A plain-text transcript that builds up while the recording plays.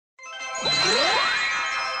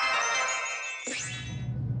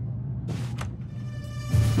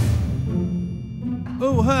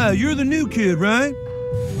Oh, hi, you're the new kid, right?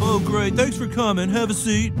 Oh, great, thanks for coming. Have a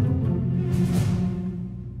seat.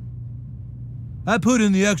 I put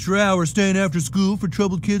in the extra hour staying after school for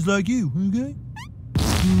troubled kids like you, okay?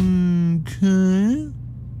 Okay.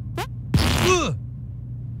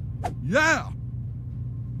 Yeah!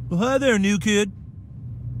 Well, hi there, new kid.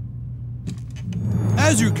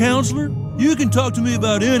 As your counselor, you can talk to me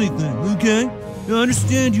about anything, okay? I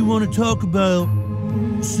understand you want to talk about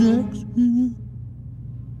sex.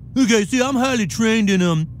 Okay, see, I'm highly trained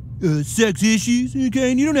in sex issues,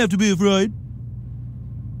 okay, and you don't have to be afraid.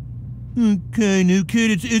 Okay, new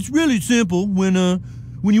kid, it's really simple. When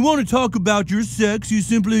you want to talk about your sex, you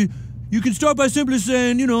can start by simply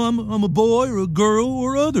saying, you know, I'm a boy or a girl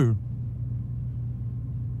or other.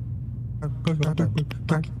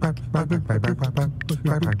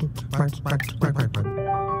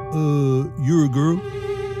 You're a girl?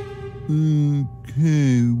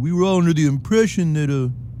 Okay, we were all under the impression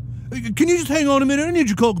that, can you just hang on a minute? I need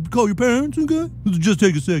you to call your parents, okay? Just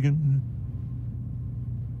take a second.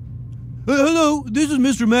 Hello, this is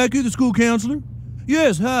Mr. Mackey, the school counselor.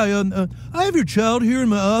 Yes, hi, I have your child here in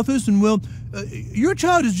my office, and, well, your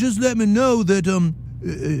child has just let me know that,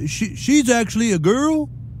 she's actually a girl?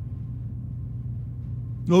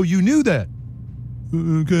 Oh, you knew that?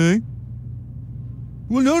 Okay.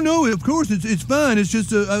 Well, no, of course, it's fine. It's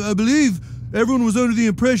just, I believe everyone was under the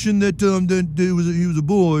impression that he was a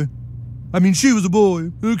boy. I mean, she was a boy.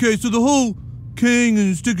 Okay, so the whole king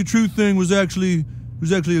and stick of truth thing was actually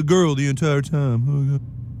a girl the entire time. Okay.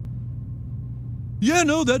 Yeah,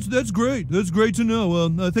 no, that's great. That's great to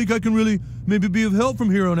know. I think I can really maybe be of help from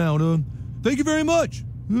here on out. Thank you very much.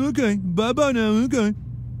 Okay, bye-bye now, okay.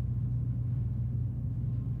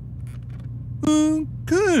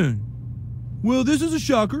 Okay. Well, this is a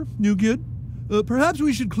shocker, new kid. Perhaps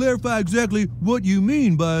we should clarify exactly what you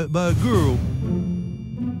mean by a girl.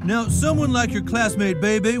 Now, someone like your classmate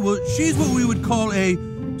Bebe, well, she's what we would call a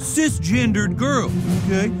cisgendered girl,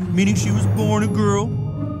 okay? Meaning she was born a girl.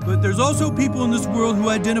 But there's also people in this world who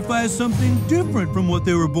identify as something different from what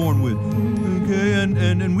they were born with, okay?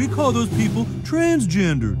 And we call those people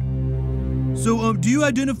transgendered. So, do you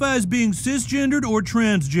identify as being cisgendered or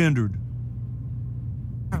transgendered?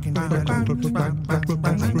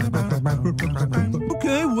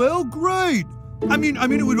 Okay, well, great. I mean,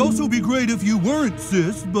 it would also be great if you weren't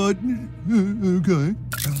cis, but okay.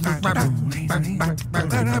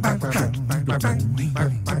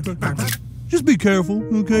 Just be careful,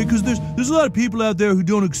 okay? Because there's a lot of people out there who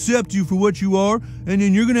don't accept you for what you are, and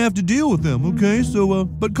then you're gonna have to deal with them, okay? So,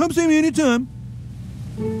 but come see me anytime.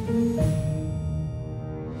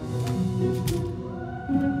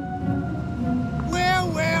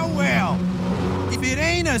 Well, if it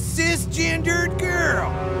ain't a cisgendered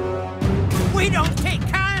girl. We don't take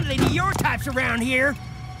kindly to your types around here.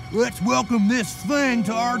 Let's welcome this thing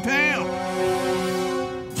to our town.